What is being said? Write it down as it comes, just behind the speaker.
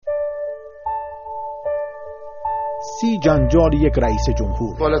سیاسی جنجال یک رئیس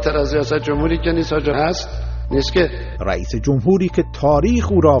جمهور. بالاتر از ریاست جمهوری که نیست نیست که رئیس جمهوری که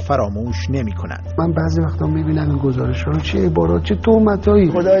تاریخ او را فراموش نمی کند. من بعضی وقتا میبینم این گزارش ها چه عبارات چه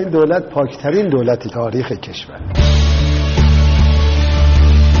تهمتایی. خدا این دولت پاکترین دولت تاریخ کشور.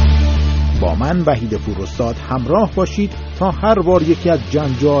 با من وحید پوراستاد همراه باشید تا هر بار یکی از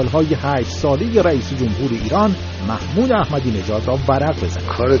جنجال‌های 8 ساله رئیس جمهور ایران محمود احمدی نژاد را ورق بزنید.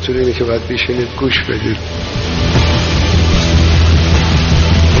 کارتون اینه که باید بشینید گوش بدید.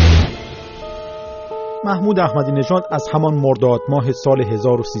 محمود احمدی نژاد از همان مرداد ماه سال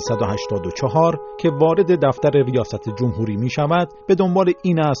 1384 که وارد دفتر ریاست جمهوری می شود به دنبال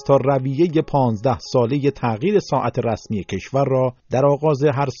این است تا رویه 15 ساله تغییر ساعت رسمی کشور را در آغاز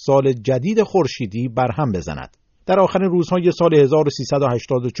هر سال جدید خورشیدی برهم بزند. در آخرین روزهای سال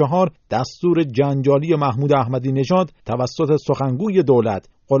 1384 دستور جنجالی محمود احمدی نژاد توسط سخنگوی دولت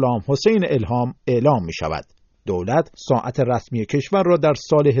غلام حسین الهام اعلام می شود. دولت ساعت رسمی کشور را در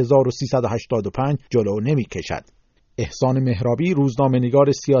سال 1385 جلو نمی کشد. احسان مهرابی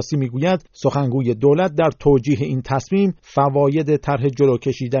روزنامه‌نگار سیاسی میگوید سخنگوی دولت در توجیه این تصمیم فواید طرح جلو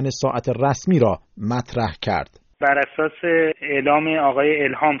کشیدن ساعت رسمی را مطرح کرد. بر اساس اعلام آقای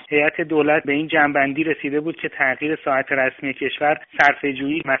الهام هیئت دولت به این جنبندی رسیده بود که تغییر ساعت رسمی کشور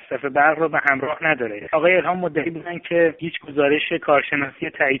صرفه‌جویی مصرف برق را به همراه نداره. آقای الهام مدعی بودن که هیچ گزارش کارشناسی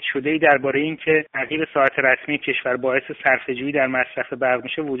تایید شده‌ای درباره این که تغییر ساعت رسمی کشور باعث صرفه‌جویی در مصرف برق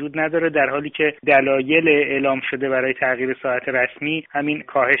میشه وجود نداره، در حالی که دلایل اعلام شده برای تغییر ساعت رسمی همین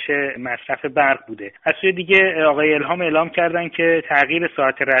کاهش مصرف برق بوده. از سوی دیگه آقای الهام اعلام کردن که تغییر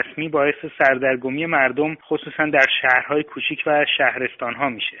ساعت رسمی باعث سردرگمی مردم خصوصا در شهرهای کوچیک و شهرستانها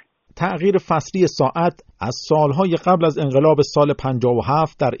میشه. تغییر فصلی ساعت از سالهای قبل از انقلاب سال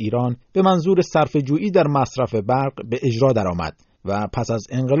 57 در ایران به منظور صرفه‌جویی در مصرف برق به اجرا درآمد و پس از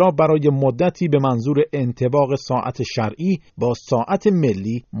انقلاب برای مدتی به منظور انطباق ساعت شرعی با ساعت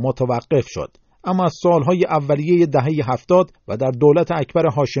ملی متوقف شد. اما از سالهای اولیه دهه 70 و در دولت اکبر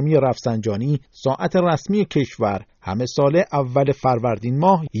هاشمی رفسنجانی ساعت رسمی کشور همه ساله اول فروردین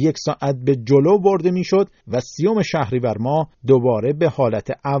ماه 1 ساعت به جلو برده میشد و 30 شهریور ماه دوباره به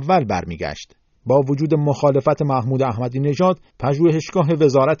حالت اول برمیگشت. با وجود مخالفت محمود احمدی نژاد، پژوهشگاه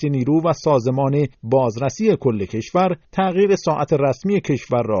وزارت نیرو و سازمان بازرسی کل کشور تغییر ساعت رسمی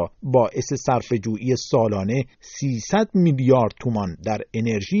کشور را باعث صرفه‌جویی سالانه 300 میلیارد تومان در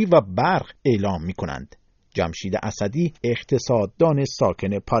انرژی و برق اعلام می‌کنند. جمشید اسدی، اقتصاددان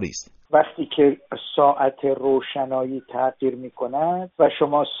ساکن پاریس: وقتی که ساعت روشنایی تغییر می‌کند و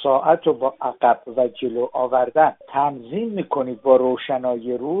شما ساعت رو با عقب و جلو آوردن تنظیم می‌کنید با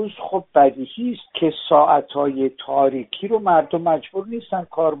روشنایی روز، خب بدیهی است که ساعت‌های تاریکی رو مردم مجبور نیستن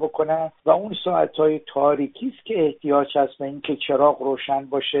کار بکنن و اون ساعت‌های تاریکی است که احتیاج هست به این که چراغ روشن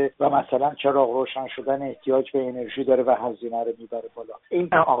باشه و مثلا چراغ روشن شدن احتیاج به انرژی داره و هزینه رو میبره بالا. این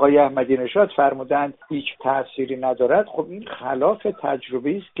آقای احمدی نژاد فرمودند هیچ تأثیری ندارد. خب این خلاف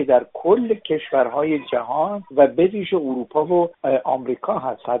تجربه است که در کل کشورهای جهان و به ویژه اروپا و آمریکا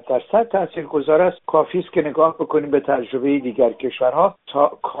هست. 100% تاثیرگذار است. کافی است که نگاه بکنیم به تجربه دیگر کشورها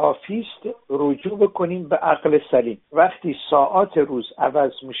تا کافی است رجوع بکنیم به عقل سلیم. وقتی ساعات روز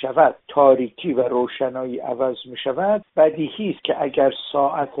عوض می شود، تاریکی و روشنایی عوض می شود، بدیهی است که اگر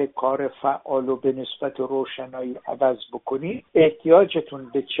ساعت کار فعال و به نسبت روشنایی عوض بکنید، احتیاجتون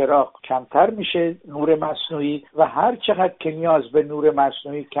به چراغ کمتر میشه، نور مصنوعی، و هر چقدر که نیاز به نور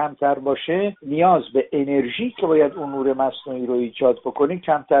مصنوعی کمتر باشه، نیاز به انرژی که باید اون نور مصنوعی رو ایجاد بکنه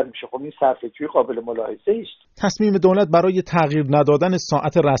کمتر میشه. خب این صرفه‌جویی قابل ملاحظه است. تصمیم دولت برای تغییر ندادن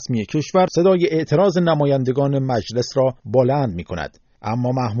ساعت رسمی کشور صدای اعتراض نمایندگان مجلس را بلند می‌کند.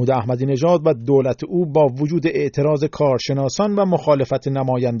 اما محمود احمدی نژاد و دولت او با وجود اعتراض کارشناسان و مخالفت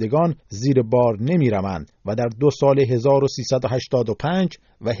نمایندگان زیر بار نمی‌روند و در 2 سال 1385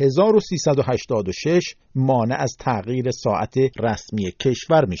 و 1386 مانع از تغییر ساعت رسمی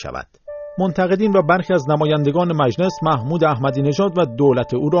کشور می‌شود. منتقدین و برخی از نمایندگان مجلس محمود احمدی نژاد و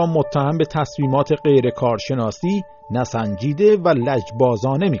دولت او را متهم به تصمیمات غیر کارشناسی، نسنجیده و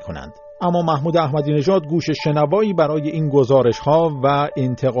لجبازانه می‌کنند. اما محمود احمدی نژاد گوش شنوایی برای این گزارش‌ها و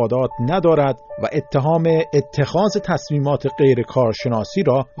انتقادات ندارد و اتهام اتخاذ تصمیمات غیر کارشناسی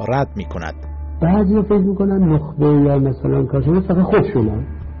را رد می‌کند. بعضی فکر می‌کنن نخبه یا مثلا کارشناس فقط خودشونن،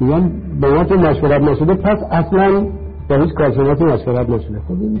 میگن با ما تو مشورت نشده پس اصلاً با هیچ کارشناسی مشورت نشده.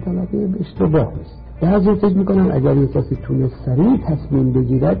 خب این طبقه اشتباه است. بعضی فکر می‌کنن اگر یک کسی تونست سریع تصمیم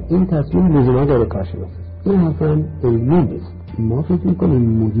بگیرد، این تصمیم لزوما غیر کارشناسی است. این اصلاً علمی نیست. ما فکر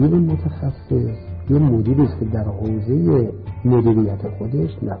می‌کنیم مدیر متخصص یه مدیری است که در حوزه مدیریت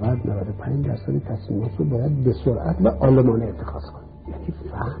خودش 90-95% تصمیمات رو باید به سرعت و عالمانه اتخاذ کنه. یکی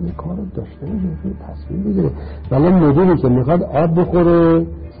فهم کار رو داشته باشه تصمیم بگیره. ولی مدیری که میخواد آب بخوره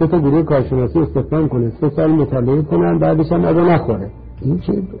 3 تا گروه کارشناسی استخدام کنه 3 سال مطالعه کنن بعدش هم آب نخوره، این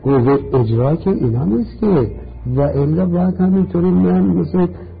که حوزه اجرا که اینا نیست که. و الا باید همینطوری من مثل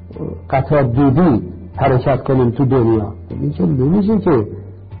قطار دودی حرکت کنیم تو دنیا، این که نمیشه که.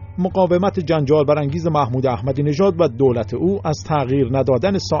 مقاومت جنجال برانگیز محمود احمدی نژاد و دولت او از تغییر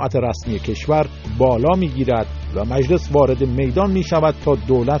ندادن ساعت رسمی کشور بالا میگیرد و مجلس وارد میدان می شود تا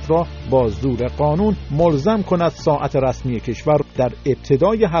دولت را با زور قانون ملزم کند ساعت رسمی کشور در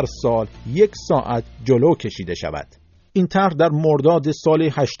ابتدای هر سال 1 ساعت جلو کشیده شود. این طرح در مرداد سال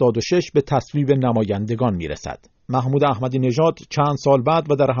 86 به تصویب نمایندگان می رسد. محمود احمدی نژاد چند سال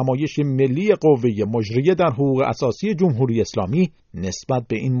بعد و در همایش ملی قوه مجریه در حقوق اساسی جمهوری اسلامی نسبت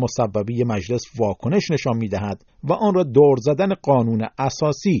به این مصوبه مجلس واکنش نشان می دهد و آن را دور زدن قانون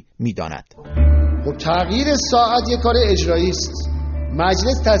اساسی می داند. خب تغییر ساعت یک کار اجرایی است.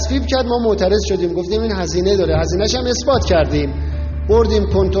 مجلس تصویب کرد، ما معترض شدیم، گفتیم این هزینه داره، هزینه‌اش هم اثبات کردیم، بردیم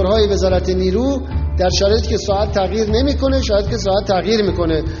کنتورهای وزارت نیرو در شرایطی که ساعت تغییر نمیکنه، شاید که ساعت تغییر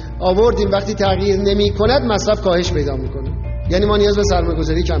میکنه آوردیم، وقتی تغییر نمیکند مصرف کاهش پیدا میکنه، یعنی ما نیاز به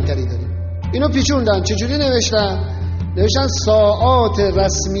سرمایه‌گذاری کمتری داریم. اینو پیچوندن. چجوری نوشتن ساعات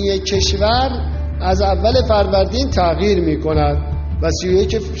رسمی کشور از اول فروردین تغییر میکند و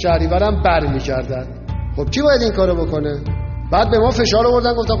 31 شهریور هم برمیگردد. خب کی باید این کارو بکنه؟ بعد به ما فشار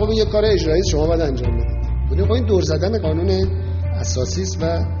آوردن، گفتن خب این یک کار اجرایی شما باید انجام بدید. خب این دور زدن قانون اساسی است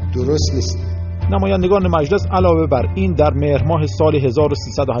و درست نیست. نمایندگان مجلس علاوه بر این در مهر ماه سال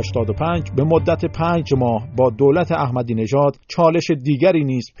 1385 به مدت 5 ماه با دولت احمدی نژاد چالش دیگری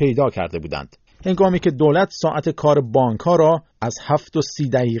نیز پیدا کرده بودند. هنگامی که دولت ساعت کار بانک‌ها را از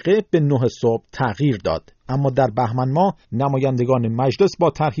 7:30 به 9 صبح تغییر داد، اما در بهمن ماه نمایندگان مجلس با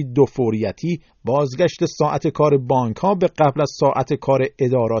طرحی 2 فوریتی بازگشت ساعت کار بانک‌ها به قبل از ساعت کار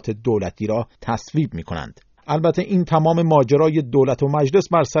ادارات دولتی را تصویب می‌کنند. البته این تمام ماجرای دولت و مجلس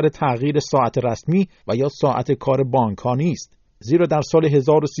بر سر تغییر ساعت رسمی و یا ساعت کار بانک‌ها نیست، زیرا در سال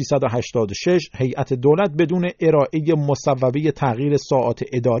 1386 هیئت دولت بدون ارائه مصوبه تغییر ساعت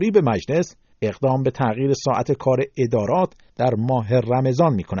اداری به مجلس اقدام به تغییر ساعت کار ادارات در ماه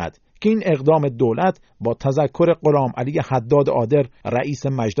رمضان می‌کند که این اقدام دولت با تذکر غلام علی حداد عادر رئیس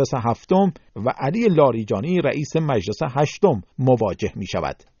مجلس 7 و علی لاریجانی رئیس مجلس 8 مواجه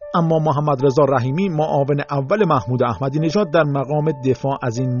می‌شود. اما محمد رضا رحیمی معاون اول محمود احمدی نژاد در مقام دفاع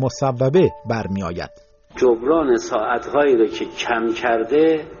از این مصوبه برمی آید. جبران ساعت‌هایی را که کم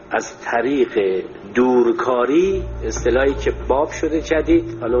کرده از طریق دورکاری، اصطلاحی که باب شده جدید،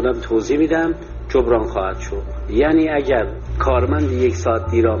 حالا اونم توضیح میدم، جبران خواهد شد. یعنی اگر کارمند 1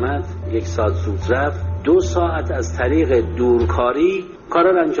 ساعت دیر آمد، 1 ساعت زود رفت، 2 ساعت از طریق دورکاری کار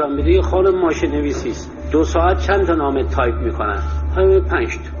رو انجام میده. خانم ماشین نویسی است، 2 ساعت چند تا نامه تایپ میکنن؟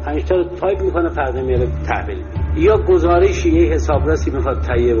 5 تا تایپ میکنه، فردا میاره تحویل. یا گزارشی یه حسابرسی میخواد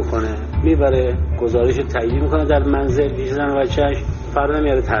تهیه بکنه، میبره گزارش تهیه میکنه در منزل، میذارن بچه‌اش، فردا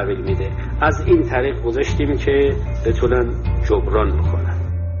میاره تحویل میده. از این طریق گذاشتیم که بتونن جبران بکنن.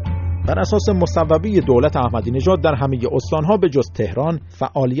 بر اساس مصوبه دولت احمدی نژاد در همه استانها به جز تهران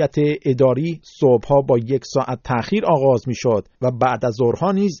فعالیت اداری صبحها با 1 ساعت تأخیر آغاز میشد و بعد از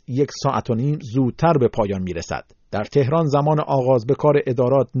ظهرها نیز 1.5 ساعت زودتر به پایان میرسد. در تهران زمان آغاز به کار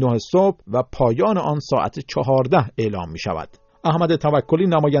ادارات 9 صبح و پایان آن ساعت 14 اعلام می شود. احمد توکلی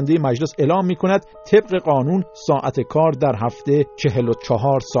نماینده مجلس اعلام می کند طبق قانون ساعت کار در هفته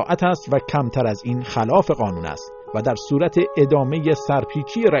 44 ساعت است و کمتر از این خلاف قانون است و در صورت ادامه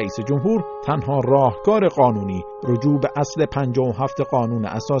سرپیچی رئیس جمهور تنها راهکار قانونی رجوع به اصل 57 قانون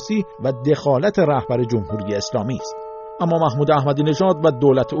اساسی و دخالت رهبر جمهوری اسلامی است. اما محمود احمدی نژاد و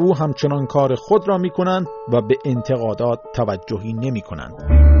دولت او همچنان کار خود را می‌کنند و به انتقادات توجهی نمی‌کنند.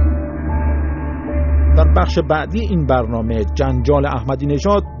 در بخش بعدی این برنامه جنجال احمدی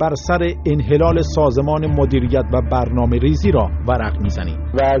نژاد بر سر انحلال سازمان مدیریت و برنامه ریزی را ورق می‌زنیم.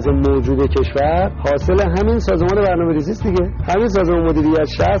 وضع موجود کشور حاصل همین سازمان برنامه ریزی است دیگه. همین سازمان مدیریت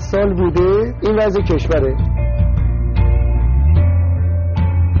 60 سال بوده، این وضع کشوره.